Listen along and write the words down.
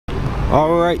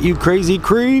Alright, you crazy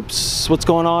creeps, what's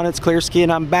going on? It's Clearski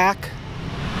and I'm back,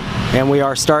 and we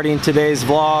are starting today's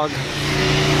vlog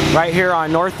right here on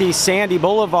Northeast Sandy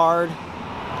Boulevard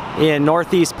in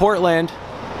Northeast Portland.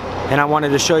 And I wanted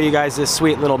to show you guys this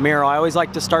sweet little mural. I always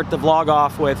like to start the vlog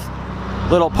off with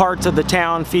little parts of the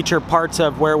town, feature parts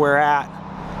of where we're at.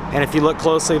 And if you look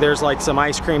closely, there's like some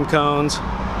ice cream cones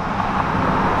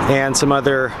and some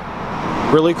other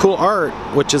really cool art,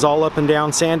 which is all up and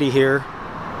down Sandy here.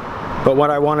 But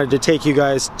what I wanted to take you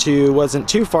guys to wasn't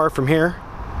too far from here,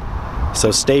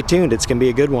 so stay tuned, it's gonna be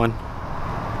a good one.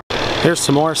 Here's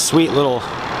some more sweet little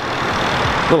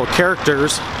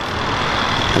characters,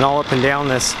 and all up and down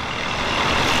this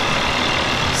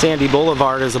Sandy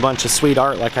Boulevard is a bunch of sweet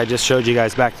art like I just showed you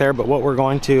guys back there. But what we're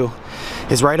going to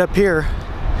is right up here.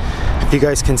 If you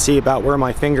guys can see about where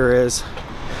my finger is,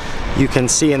 you can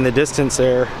see in the distance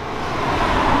there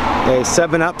a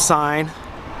 7-Up sign.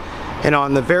 And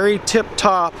on the very tip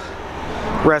top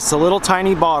rests a little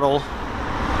tiny bottle,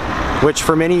 which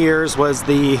for many years was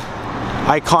the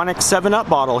iconic 7-Up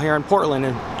bottle here in Portland.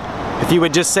 And if you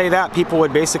would just say that, people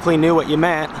would basically knew what you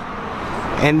meant.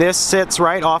 And this sits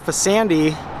right off of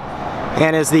Sandy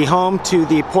and is the home to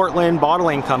the Portland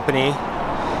Bottling Company.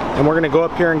 And we're gonna go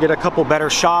up here and get a couple better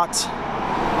shots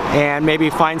and maybe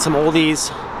find some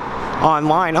oldies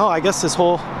online. Oh, I guess this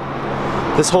whole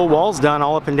wall's done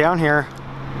all up and down here.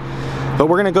 But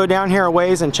we're gonna go down here a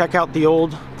ways and check out the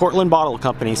old Portland Bottle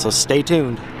Company, so stay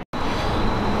tuned.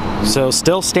 So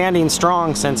still standing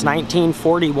strong since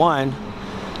 1941,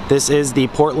 this is the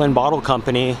Portland Bottle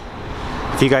Company.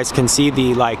 If you guys can see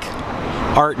the like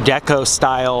Art Deco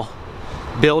style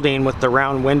building with the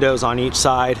round windows on each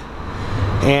side.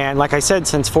 And like I said,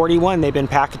 since 41 they've been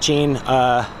packaging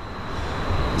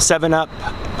 7-Up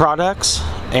products,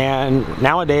 and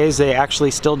nowadays they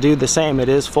actually still do the same. It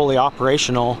is fully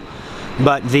operational.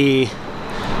 But the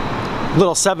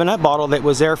little 7-Up bottle that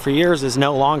was there for years is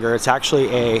no longer. It's actually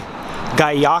a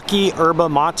Guayaki Yerba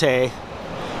Mate,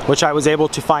 which I was able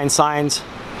to find signs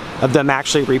of them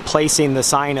actually replacing the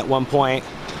sign at one point.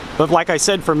 But like I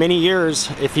said, for many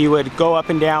years, if you would go up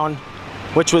and down,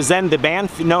 which was then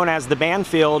known as the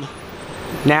Banfield,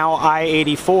 now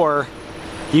I-84,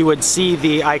 you would see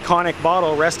the iconic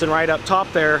bottle resting right up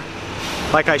top there,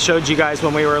 like I showed you guys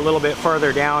when we were a little bit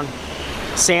further down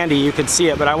Sandy. You could see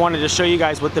it, but I wanted to show you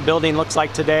guys what the building looks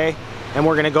like today, and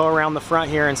we're gonna go around the front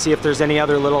here and see if there's any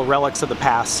other little relics of the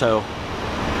past. So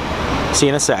see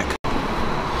you in a sec.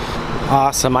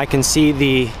 Awesome, I can see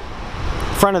the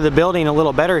front of the building a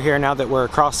little better here now that we're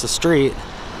across the street.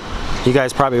 You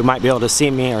guys probably might be able to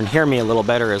see me or hear me a little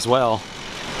better as well.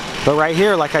 But right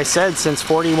here, like I said, since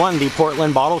 41, the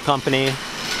Portland Bottle Company.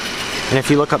 And if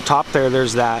you look up top there,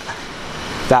 there's that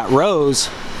rose,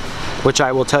 which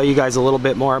I will tell you guys a little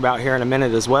bit more about here in a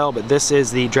minute as well. But this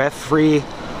is the Jeffrey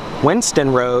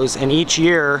Winston rose, and each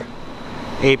year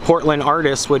a Portland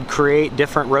artist would create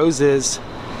different roses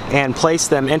and place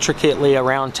them intricately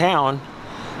around town,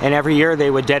 and every year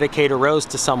they would dedicate a rose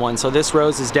to someone. So this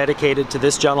rose is dedicated to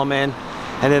this gentleman,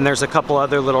 and then there's a couple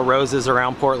other little roses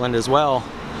around Portland as well.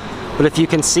 But if you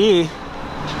can see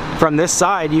from this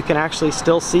side, you can actually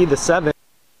still see the 7.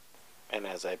 And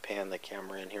as I pan the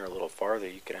camera in here a little farther,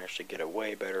 you can actually get a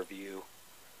way better view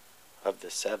of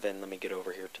the 7. Let me get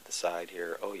over here to the side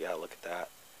here. Oh yeah, look at that.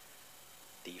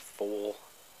 The full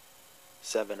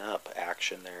 7-Up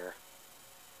action there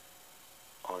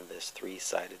on this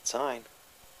 3-sided sign.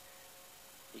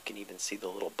 You can even see the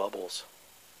little bubbles,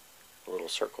 the little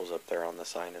circles up there on the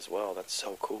sign as well. That's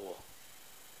so cool.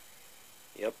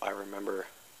 Yep, I remember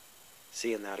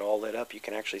seeing that all lit up. You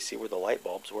can actually see where the light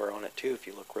bulbs were on it too if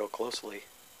you look real closely.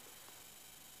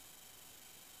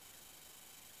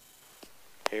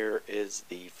 Here is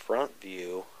the front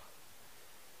view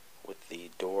with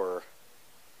the door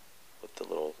with the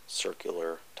little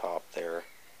circular top there,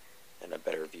 and a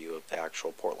better view of the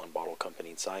actual Portland Bottle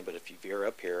Company sign. But if you veer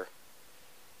up here,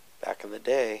 back in the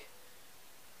day,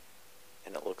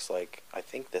 and it looks like, I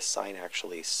think this sign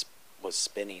actually was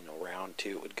spinning around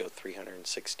too. It would go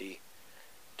 360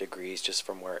 degrees just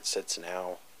from where it sits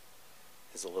now.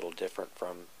 Is a little different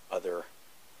from other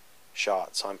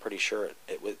shots, so I'm pretty sure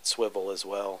it would swivel as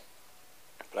well.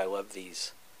 But I love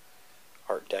these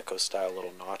Art Deco style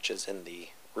little notches in the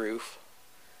roof,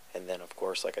 and then of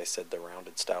course, like I said, the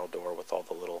rounded style door with all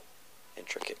the little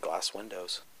intricate glass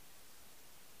windows.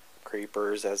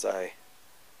 Creepers, as I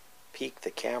peek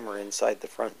the camera inside the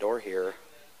front door here,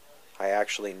 I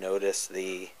actually noticed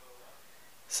the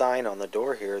sign on the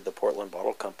door here, the Portland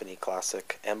Bottle Company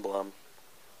classic emblem.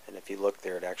 And if you look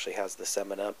there, it actually has the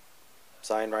 7-Up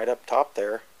sign right up top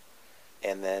there.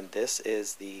 And then this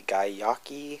is the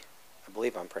Guayaki I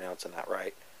believe I'm pronouncing that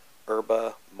right,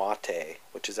 yerba mate,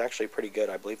 which is actually pretty good.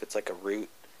 I believe it's like a root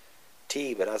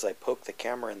tea, but as I poke the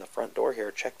camera in the front door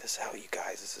here, check this out, you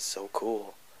guys. This is so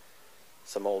cool.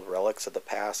 Some old relics of the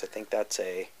past. I think that's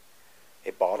a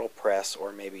bottle press,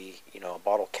 or maybe, you know, a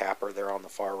bottle capper there on the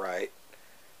far right.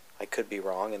 I could be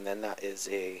wrong. And then that is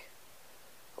a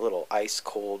little ice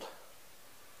cold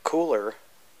cooler,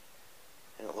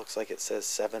 and it looks like it says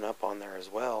 7-Up on there as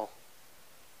well,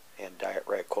 and Diet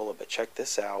Red Cola. But check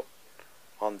this out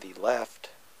on the left,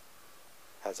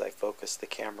 as I focus the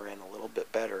camera in a little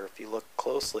bit better. If you look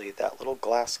closely, that little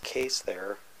glass case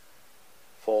there,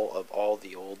 full of all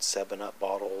the old 7-Up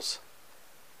bottles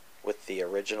with the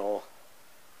original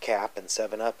cap and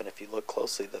 7-Up. And if you look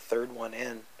closely, the third one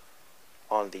in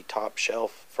on the top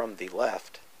shelf from the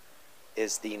left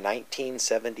is the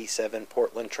 1977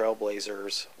 Portland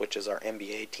Trailblazers, which is our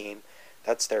NBA team.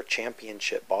 That's their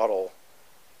championship bottle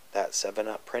that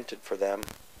 7-Up printed for them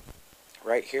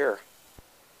right here.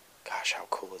 Gosh, how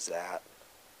cool is that?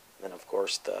 And then, of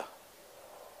course, the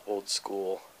old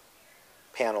school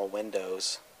panel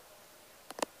windows.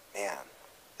 Man,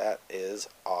 that is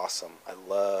awesome. I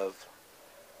love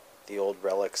the old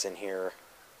relics in here.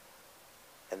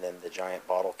 And then the giant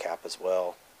bottle cap as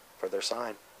well for their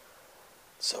sign.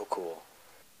 So cool.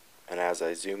 And as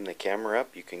I zoom the camera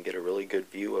up, you can get a really good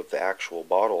view of the actual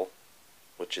bottle,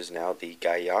 which is now the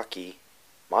Gayaki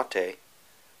Mate.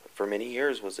 But for many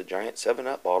years was a giant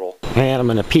 7-Up bottle. Man, I'm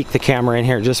going to peek the camera in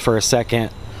here just for a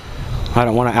second. I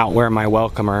don't want to outwear my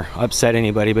welcome or upset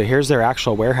anybody, but here's their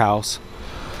actual warehouse,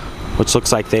 which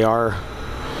looks like they are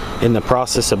in the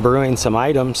process of brewing some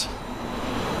items.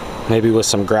 Maybe with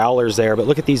some growlers there, but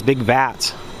look at these big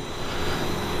vats.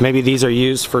 Maybe these are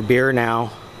used for beer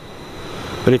now.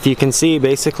 But if you can see,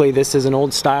 basically this is an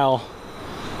old style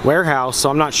warehouse, so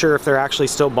I'm not sure if they're actually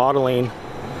still bottling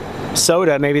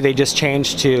soda. Maybe they just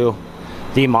changed to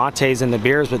the mates and the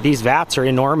beers, but these vats are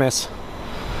enormous.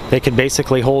 They could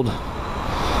basically hold,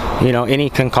 you know, any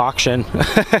concoction.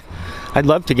 I'd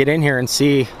love to get in here and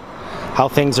see how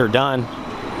things are done.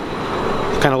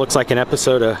 Kind of looks like an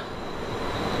episode of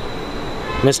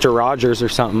Mr. Rogers or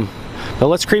something. But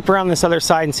let's creep around this other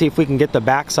side and see if we can get the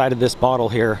back side of this bottle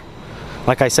here.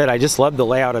 Like I said, I just love the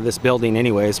layout of this building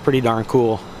anyway. It's pretty darn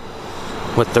cool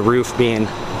with the roof being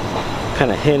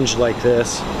kind of hinged like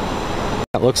this.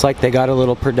 It looks like they got a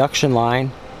little production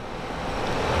line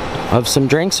of some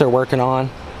drinks they're working on.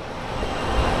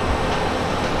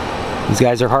 These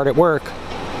guys are hard at work.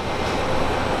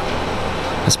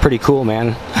 That's pretty cool,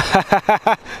 man.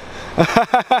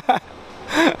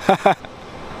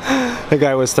 The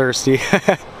guy was thirsty.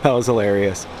 That was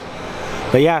hilarious.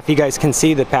 But yeah, if you guys can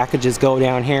see, the packages go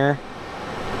down here,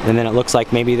 and then it looks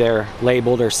like maybe they're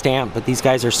labeled or stamped, but these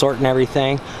guys are sorting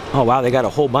everything. Oh wow, they got a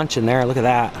whole bunch in there. Look at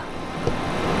that.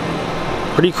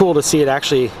 Pretty cool to see it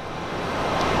actually.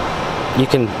 You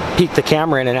can peek the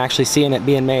camera in and actually seeing it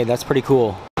being made. That's pretty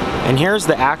cool. And here's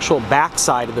the actual back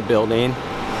side of the building,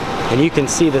 and you can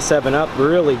see the 7-Up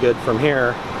really good from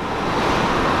here.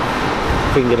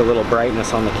 If we can get a little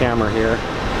brightness on the camera here.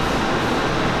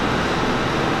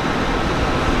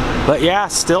 But yeah,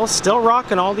 still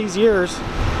rocking all these years.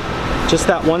 Just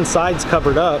that one side's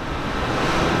covered up.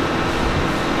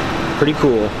 Pretty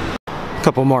cool. A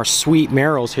couple more sweet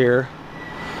Merrills here,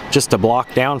 just a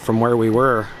block down from where we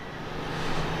were.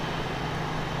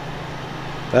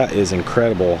 That is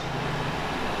incredible.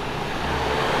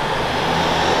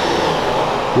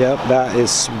 Yep, that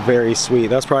is very sweet.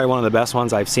 That's probably one of the best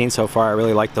ones I've seen so far. I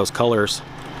really like those colors.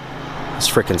 It's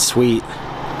freaking sweet.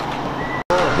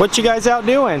 What you guys out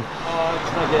doing? It's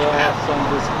my day off, so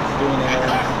I'm just doing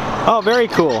errands. Oh, very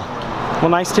cool. Well,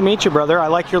 nice to meet you, brother. I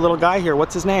like your little guy here.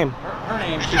 What's his name? Her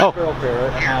name, she's a girl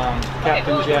parrot,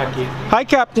 Captain Jackie. Hi,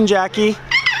 Captain Jackie.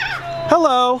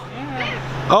 Hello.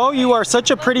 Oh, you are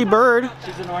such a pretty bird.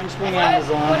 She's an orange wing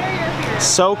Amazon.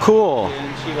 So cool.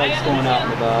 And she likes going out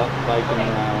and about, biking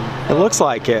around. It looks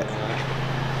like it.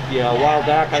 Yeah, a while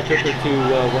back I took her to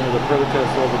one of the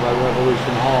protests over by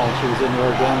Revolution Hall, and she was in the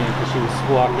Oregonian because she was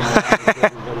squawking with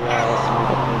everybody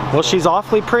else. Well, she's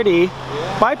awfully pretty.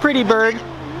 Yeah. Bye, pretty bird.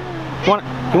 You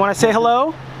want to say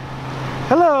hello?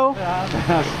 Hello.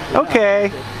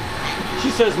 Okay. She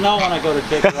says no when I go to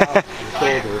take her off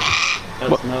the shoulder.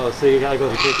 That's no. So you gotta go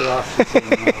to take her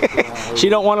off. She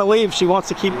don't want to leave. She wants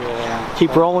to keep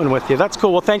rolling with you. That's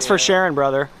cool. Well, thanks for sharing,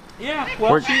 brother. Yeah,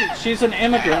 well, she's an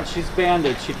immigrant. She's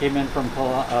banded. She came in from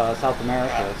South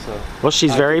America, so. Well,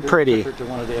 she's very pretty. I took her to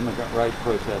one of the immigrant rights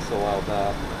protests a while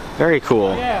back. Very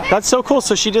cool. Yeah. That's so cool.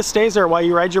 So she just stays there while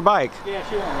you ride your bike. Yeah,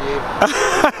 she won't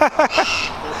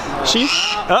leave. She's.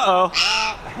 Uh-oh.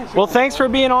 Well, thanks for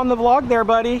being on the vlog there,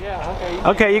 buddy. Yeah, okay.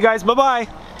 Okay, you guys, bye-bye.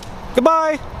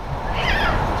 Goodbye.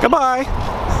 Goodbye.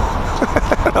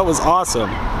 That was awesome.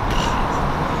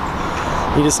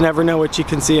 You just never know what you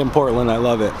can see in Portland. I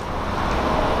love it.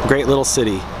 Great little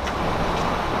city.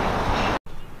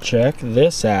 Check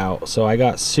this out. So I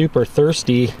got super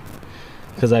thirsty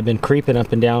because I've been creeping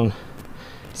up and down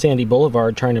Sandy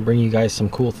Boulevard trying to bring you guys some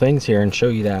cool things here and show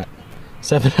you that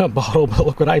 7-Up bottle. But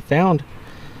look what I found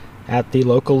at the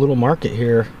local little market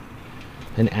here.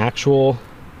 An actual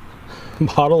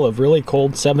bottle of really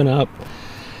cold 7-Up.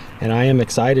 And I am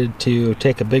excited to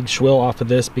take a big swill off of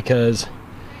this because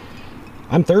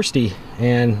I'm thirsty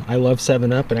and I love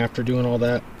 7-Up, and after doing all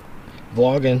that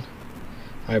vlogging,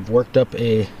 I've worked up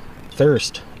a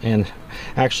thirst and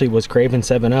actually was craving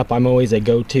 7-Up. I'm always a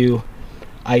go-to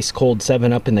ice cold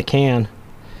 7-Up in the can,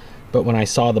 but when I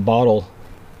saw the bottle,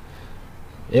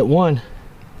 it won.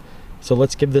 So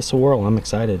let's give this a whirl. I'm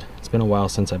excited. It's been a while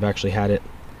since I've actually had it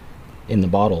in the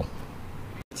bottle.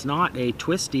 It's not a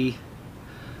twisty,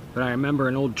 but I remember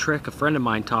an old trick a friend of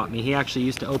mine taught me. He actually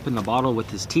used to open the bottle with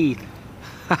his teeth.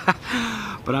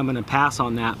 But I'm gonna pass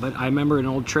on that. But I remember an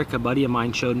old trick a buddy of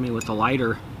mine showed me with a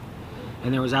lighter,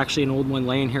 and there was actually an old one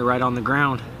laying here right on the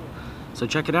ground. So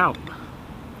check it out.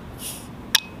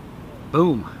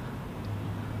 Boom.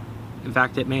 In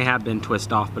fact, it may have been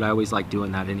twist off, but I always like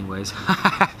doing that anyways.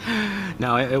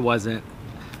 No, it wasn't.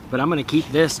 But I'm gonna keep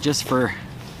this just for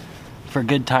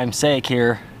good time's sake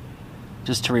here,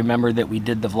 just to remember that we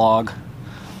did the vlog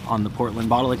on the Portland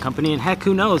Bottling Company. And heck,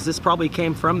 who knows, this probably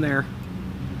came from there.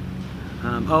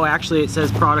 Oh, actually it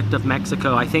says product of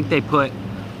Mexico. I think they put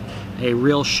a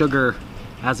real sugar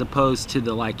as opposed to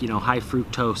the, like, you know, high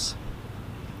fructose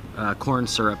corn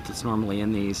syrup that's normally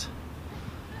in these.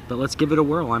 But let's give it a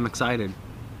whirl. I'm excited.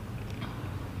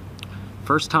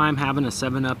 First time having a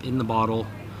 7-Up in the bottle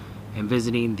and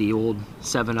visiting the old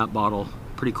 7-Up bottle.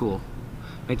 Pretty cool.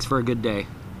 Makes for a good day.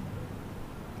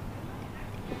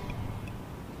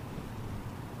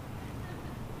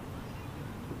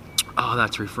 Oh,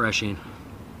 that's refreshing.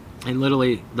 And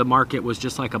literally the market was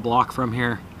just like a block from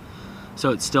here,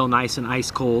 so it's still nice and ice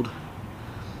cold.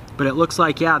 But it looks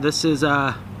like, yeah, this is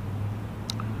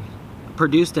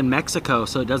produced in Mexico,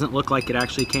 so it doesn't look like it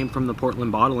actually came from the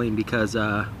Portland Bottling, because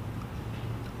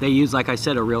they use, like I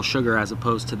said, a real sugar as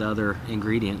opposed to the other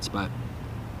ingredients. But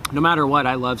no matter what,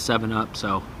 I love 7-Up,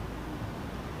 so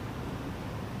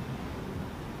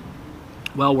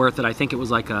well worth it. I think it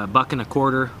was like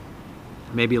 $1.25,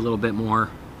 maybe a little bit more.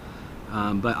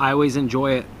 But I always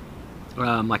enjoy it,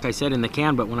 like I said, in the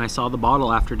can. But when I saw the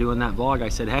bottle after doing that vlog, I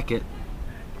said heck it,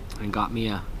 and got me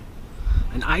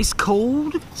an ice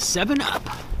cold 7-Up.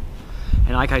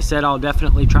 And like I said, I'll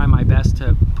definitely try my best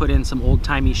to put in some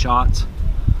old-timey shots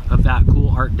of that cool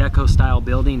Art Deco style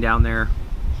building down there.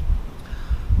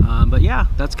 But yeah,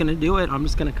 that's gonna do it. I'm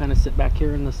just gonna kind of sit back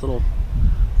here in this little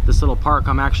park.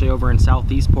 I'm actually over in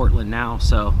Southeast Portland now,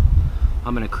 so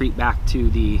I'm gonna creep back to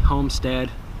the homestead,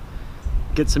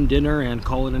 get some dinner, and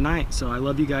call it a night. So I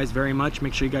love you guys very much.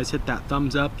 Make sure you guys hit that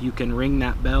thumbs up. You can ring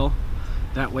that bell.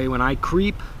 That way when I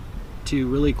creep to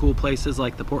really cool places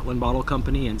like the Portland Bottle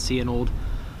Company and see an old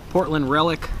Portland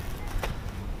relic,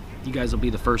 you guys will be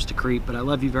the first to creep. But I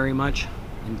love you very much.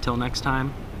 Until next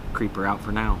time, Creeper out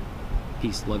for now.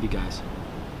 Peace. Love you guys.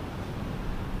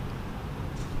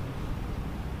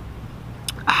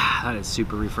 Ah, that is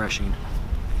super refreshing.